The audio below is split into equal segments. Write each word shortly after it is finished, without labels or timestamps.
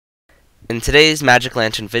In today's Magic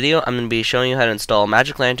Lantern video, I'm going to be showing you how to install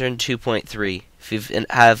Magic Lantern 2.3. If you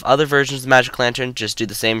have other versions of Magic Lantern, just do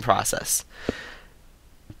the same process.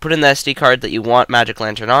 Put in the SD card that you want Magic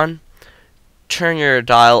Lantern on, turn your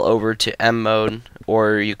dial over to M mode,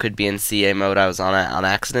 or you could be in CA mode. I was on it on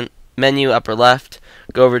accident. Menu upper left,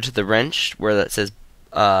 go over to the wrench where that says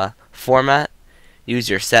format, use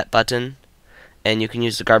your set button, and you can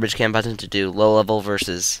use the garbage can button to do low level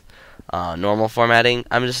versus normal formatting.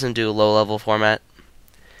 I'm just going to do a low level format.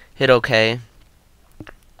 Hit OK.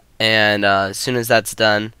 And as soon as that's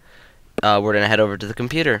done, we're going to head over to the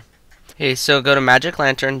computer. Okay, so go to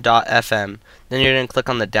magiclantern.fm. Then you're going to click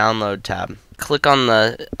on the download tab. Click on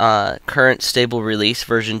the current stable release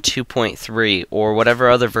version 2.3 or whatever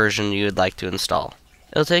other version you would like to install.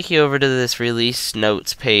 It'll take you over to this release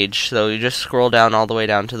notes page, so you just scroll down all the way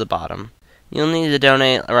down to the bottom. You'll need to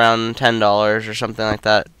donate around $10 or something like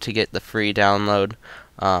that to get the free download.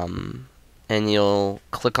 And you'll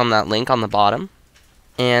click on that link on the bottom.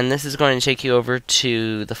 And this is going to take you over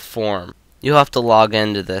to the form. You'll have to log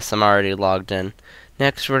into this. I'm already logged in.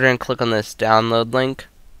 Next, we're going to click on this download link.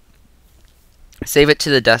 Save it to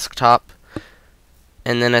the desktop.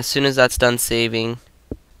 And then as soon as that's done saving,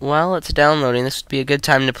 while it's downloading, this would be a good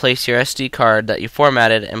time to place your SD card that you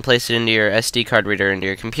formatted and place it into your SD card reader into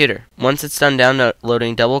your computer. Once it's done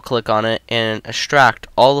downloading, double click on it and extract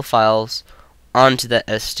all the files onto the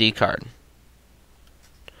SD card.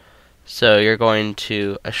 So you're going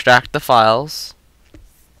to extract the files,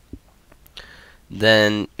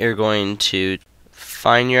 then you're going to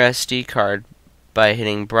find your SD card by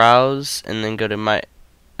hitting browse and then go to my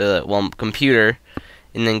computer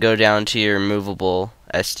and then go down to your removable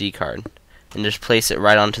SD card and just place it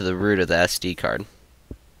right onto the root of the SD card.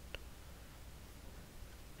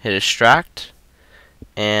 Hit extract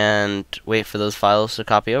and wait for those files to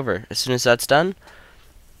copy over. As soon as that's done,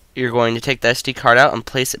 you're going to take the SD card out and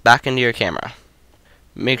place it back into your camera.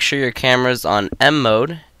 Make sure your camera's on M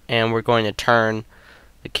mode, and we're going to turn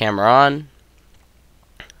the camera on.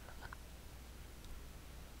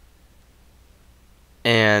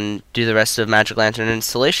 And do the rest of Magic Lantern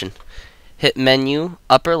installation. Hit menu,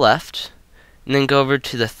 upper left, and then go over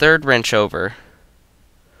to the third wrench over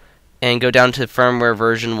and go down to firmware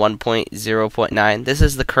version 1.0.9. This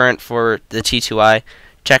is the current for the T2i.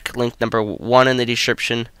 Check link number 1 in the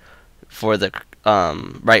description for the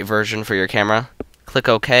right version for your camera. Click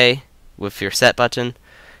OK with your set button,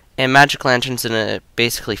 and Magic Lantern's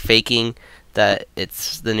basically faking that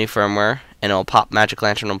it's the new firmware, and Magic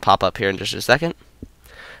Lantern will pop up here in just a second.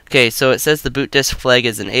 Okay, so it says the boot disk flag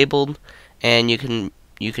is enabled, and you can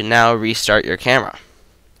now restart your camera.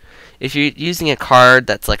 If you're using a card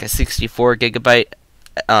that's like a 64 gigabyte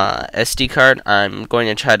SD card, I'm going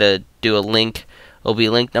to try to do a link. It'll be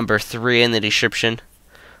link number 3 in the description.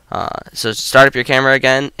 So start up your camera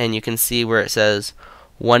again, and you can see where it says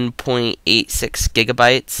 1.86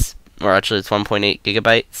 gigabytes, or actually it's 1.8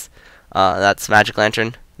 gigabytes. That's Magic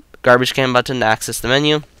Lantern. Garbage can button to access the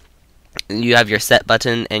menu. You have your set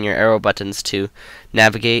button and your arrow buttons to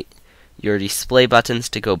navigate, your display buttons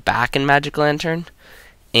to go back in Magic Lantern,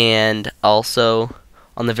 and also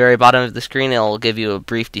on the very bottom of the screen it will give you a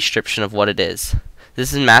brief description of what it is.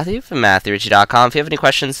 This is Matthew from MatthewRicci.com. If you have any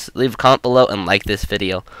questions, leave a comment below and like this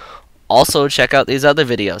video. Also, check out these other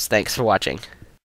videos. Thanks for watching.